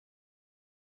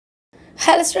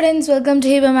Hello students, welcome to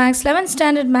Hiba Max 11th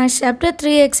Standard Maths Chapter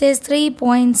 3 Exercise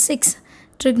 3.6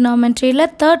 Trigonometry la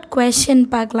third question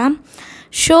பார்க்கலாம்.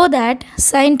 Show that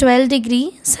sin 12 degree,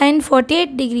 sin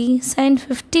 48 degree, sin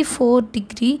 54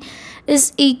 degree is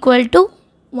equal to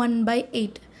 1 by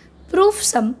 8. Proof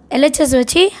sum. LHS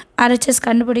வச்சு RHS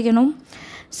கண்டுபிடிக்கணும்.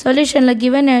 Solutionல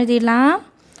given எழுதிடலாம்.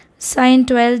 Sin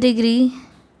 12 degree,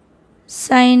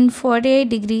 sin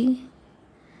 48 degree,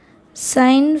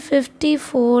 sin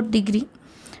 54 degree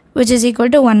which is equal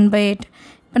to 1 by 8.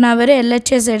 இப்போ நான் வெறும்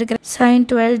LHS எடுக்கிறேன். sin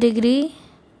 12 degree,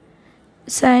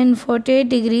 sin 48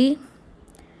 degree,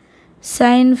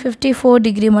 sin 54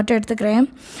 degree மட்டும் எடுத்துக்கிறேன்.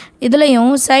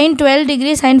 இதுலையும் sin 12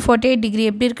 degree, sin 48 degree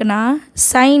எப்படி இருக்குன்னா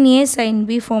sin A, sin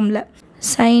B ஃபார்மில்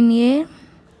sin A,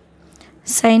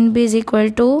 sin B is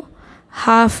equal to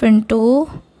half into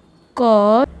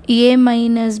cos A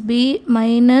minus B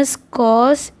minus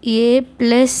cos A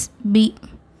plus B.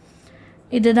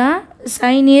 இதுதான்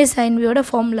sin A sin B ஓட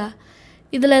formula.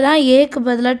 இதில் தான் ஏக்கு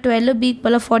பதிலாக 12, பிக்கு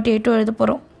பதிலாக 48 எழுத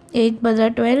போகிறோம். ஏக்கு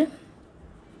பதிலாக 12,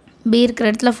 பி இருக்கிற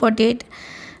இடத்துல 48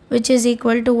 which is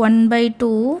equal to 1 by 2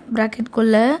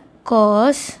 ப்ராக்கெட்குள்ளே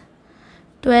cos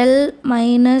 12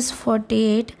 minus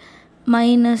 48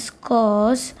 minus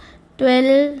cos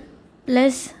 12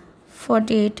 plus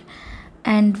 48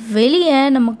 and வெளியே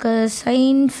நமக்கு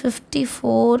sin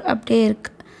 54 அப்படியே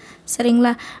இருக்குது.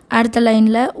 சரிங்களா? அடுத்த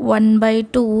லைனில் 1 by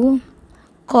 2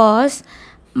 cos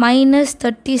minus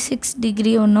 36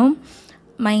 degree ஒன்றும்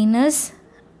minus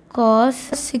cos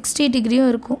 60 degree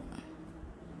இருக்கும்.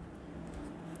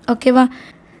 ஓகேவா?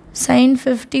 sin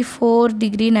 54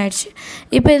 degree ஆயிடுச்சு.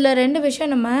 இப்போ இதில் ரெண்டு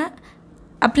விஷயம் நம்ம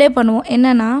அப்ளை பண்ணுவோம்.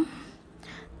 என்னென்னா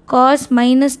cos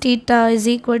minus theta is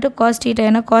equal to cos theta.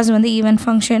 ஏன்னா cos வந்து ஈவன்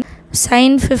ஃபங்க்ஷன்.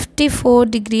 sin 54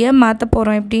 டிகிரியை மாற்ற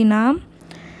போகிறோம். எப்படின்னா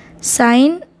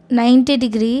sin 90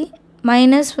 degree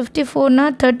minus 54னா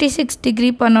 36 degree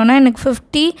பண்ணோன்னா எனக்கு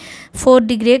 54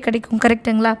 டிகிரியே கிடைக்கும்.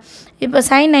 கரெக்டுங்களா? இப்போ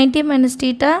sin 90 minus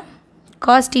theta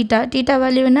cos theta, theta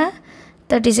வேல்யூனா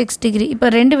 36 degree. இப்போ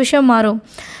ரெண்டு விஷயம் மாறும்.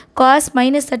 cos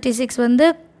minus 36 வந்து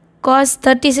cos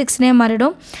 36னே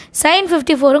மாறிடும். sin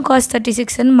 54ம் cos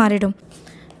 36ன்னு மாறிடும்.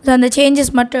 ஸோ அந்த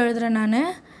சேஞ்சஸ் மட்டும் எழுதுகிறேன் நான்.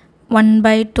 1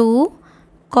 by 2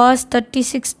 cos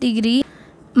 36 degree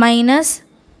minus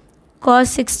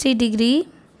cos 60 degree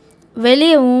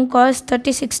வெளியவும் cos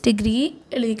 36 degree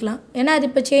எழுதிக்கலாம். ஏன்னா அது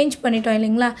இப்போ சேஞ்ச் பண்ணிட்டோம்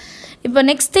இல்லைங்களா? இப்போ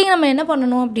நெக்ஸ்ட் திங் நம்ம என்ன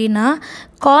பண்ணணும் அப்படின்னா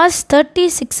cos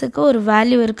 36க்கு ஒரு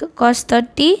வேல்யூ இருக்குது. cos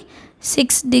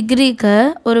 36 டிகிரிக்கு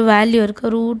ஒரு வேல்யூ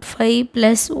இருக்குது. √5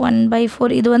 + 1 by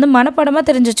 4. இது வந்து மனப்பாடமாக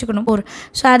தெரிஞ்சு வச்சுக்கணும்.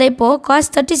 ஸோ அதை இப்போது cos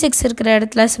 36 இருக்கிற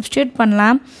இடத்துல சப்ஸ்டியூட்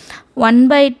பண்ணலாம். 1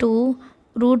 by 2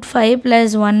 √5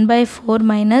 + 1 by 4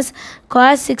 minus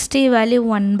cos 60 value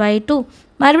 1 by 2.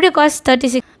 மறுபடியும் cos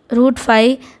 36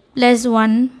 √5 +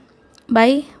 1 by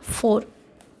 4.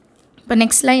 இப்போ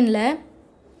நெக்ஸ்ட் லைனில்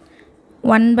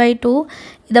 1 by 2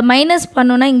 இதை மைனஸ்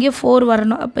பண்ணோன்னா இங்கேயும் 4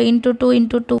 வரணும். அப்போ into 2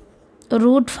 into 2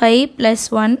 √5 +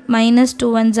 1 minus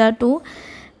 2 1s are 2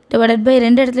 divided by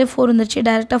ரெண்டு இடத்துல 4 வந்துருச்சு.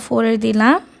 டேரெக்டாக 4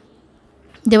 எழுதிடலாம்.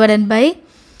 divided by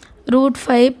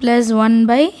 √5 + 1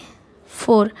 by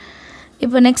 4.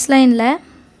 இப்போ நெக்ஸ்ட் லைனில்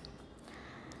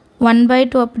 1 by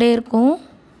 2 அப்படியே இருக்கும்.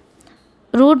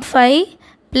 √5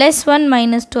 + 1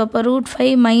 minus 2 அப்போ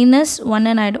 √5 minus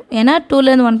 1 ஆகிடும். ஏன்னா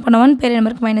 2லேருந்து 1 பண்ண 1 பெரிய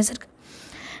நம்பருக்கு மைனஸ் இருக்குது.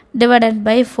 divided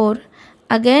by 4.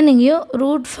 அகைன் இங்கேயும்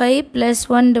 √5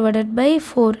 + 1 divided by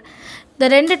 4. இந்த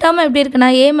ரெண்டு டேர்ம் எப்படி இருக்குன்னா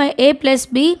a plus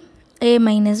b, a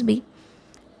minus b,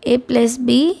 a plus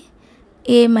b,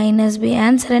 a minus b.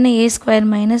 Answer என்ன? a²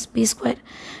 minus b²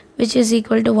 which is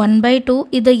equal to 1 by 2.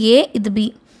 இது a, இது b.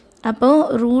 அப்போ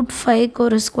 √5க்கு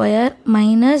ஒரு ஸ்கொயர்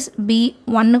மைனஸ் b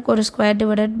 1க்கு ஒரு ஸ்கொயர்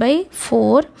டிவைடட் பை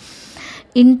 4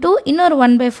 இன்ட்டு இன்னொரு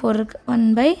 1 by 4 இருக்குது. 1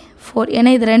 by 4. ஏன்னா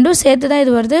இது ரெண்டும் சேர்த்து தான்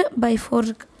இது வருது. by 4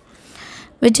 இருக்குது.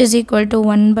 which is equal to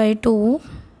 1 by 2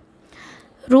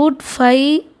 √5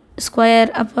 square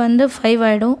அப்போ வந்து 5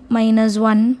 ஆகிடும். minus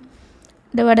 1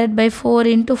 divided by 4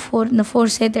 into 4. இந்த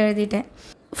 4 சேர்த்து எழுதிட்டேன்.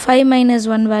 5 minus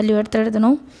 1 வேல்யூ எடுத்து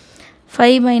எழுதணும்.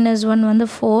 5 minus 1 வந்து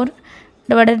 4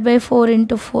 divided by 4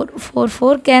 into 4. 4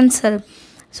 4 cancel.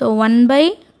 So 1 by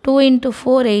 2 into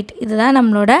 4 8. இதுதான்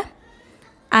நம்மளோட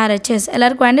RHS.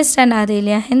 எல்லாருக்கும் அண்டர்ஸ்டாண்ட் ஆகுது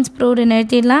இல்லையா? ஹென்ஸ் ப்ரூவ்டுன்னு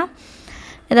எழுதிடலாம்.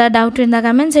 ஏதாவது டவுட் இருந்தால்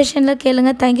கமெண்ட் செஷனில்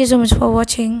கேளுங்க. தேங்க்யூ ஸோ மச் ஃபார்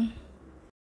வாட்சிங்.